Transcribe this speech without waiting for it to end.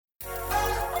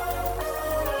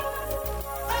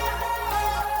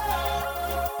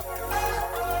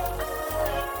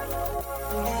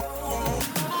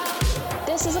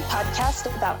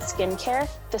podcast about skincare,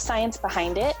 the science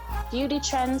behind it, beauty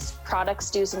trends,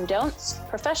 products, do's and don'ts,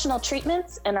 professional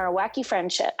treatments, and our wacky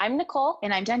friendship. I'm Nicole.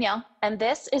 And I'm Danielle. And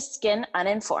this is Skin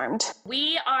Uninformed.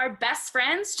 We are best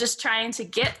friends just trying to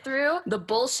get through the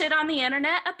bullshit on the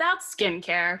internet about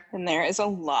skincare. And there is a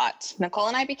lot. Nicole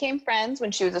and I became friends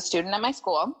when she was a student at my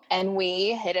school, and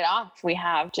we hit it off. We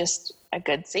have just a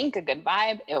good sync, a good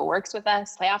vibe. It works with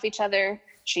us, play off each other.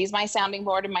 She's my sounding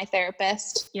board and my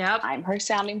therapist. Yep. I'm her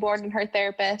sounding board and her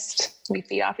therapist. We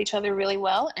feed off each other really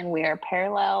well, and we are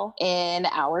parallel in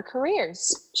our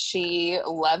careers. She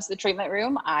loves the treatment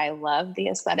room. I love the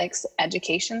aesthetics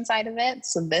education side of it.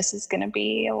 So this is going to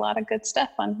be a lot of good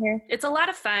stuff on here. It's a lot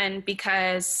of fun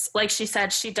because, like she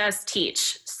said, she does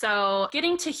teach. So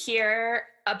getting to hear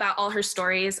about all her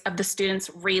stories of the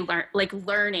students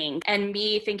learning, and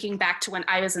me thinking back to when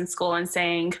I was in school and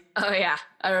saying, oh yeah,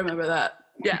 I remember that.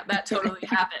 Yeah, that totally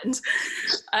happened.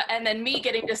 And then me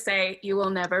getting to say, you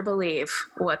will never believe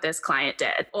what this client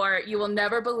did. Or you will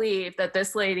never believe that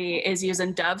this lady is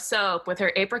using Dove soap with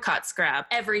her apricot scrub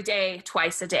every day,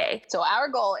 twice a day. So our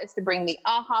goal is to bring the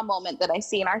aha moment that I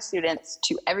see in our students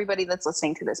to everybody that's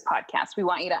listening to this podcast. We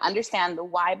want you to understand the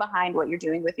why behind what you're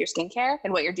doing with your skincare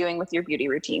and what you're doing with your beauty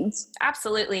routines.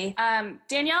 Absolutely.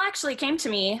 Danielle actually came to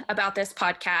me about this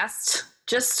podcast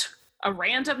just a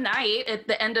random night at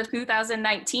the end of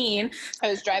 2019. I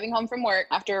was driving home from work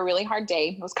after a really hard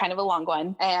day. It was kind of a long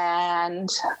one. And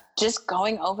just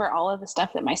going over all of the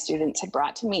stuff that my students had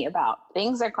brought to me about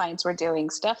things their clients were doing,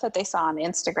 stuff that they saw on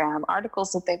Instagram,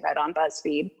 articles that they read on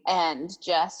BuzzFeed, and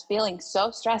just feeling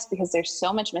so stressed because there's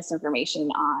so much misinformation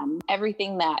on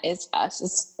everything that is us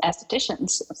as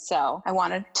estheticians. So I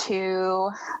wanted to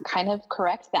kind of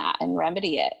correct that and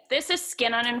remedy it. This is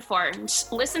Skin Uninformed.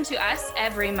 Listen to us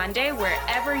every Monday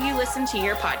wherever you listen to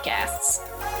your podcasts.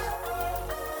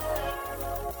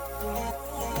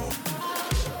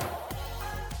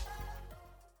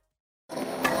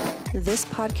 This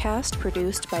podcast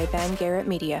produced by Van Garrett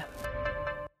Media.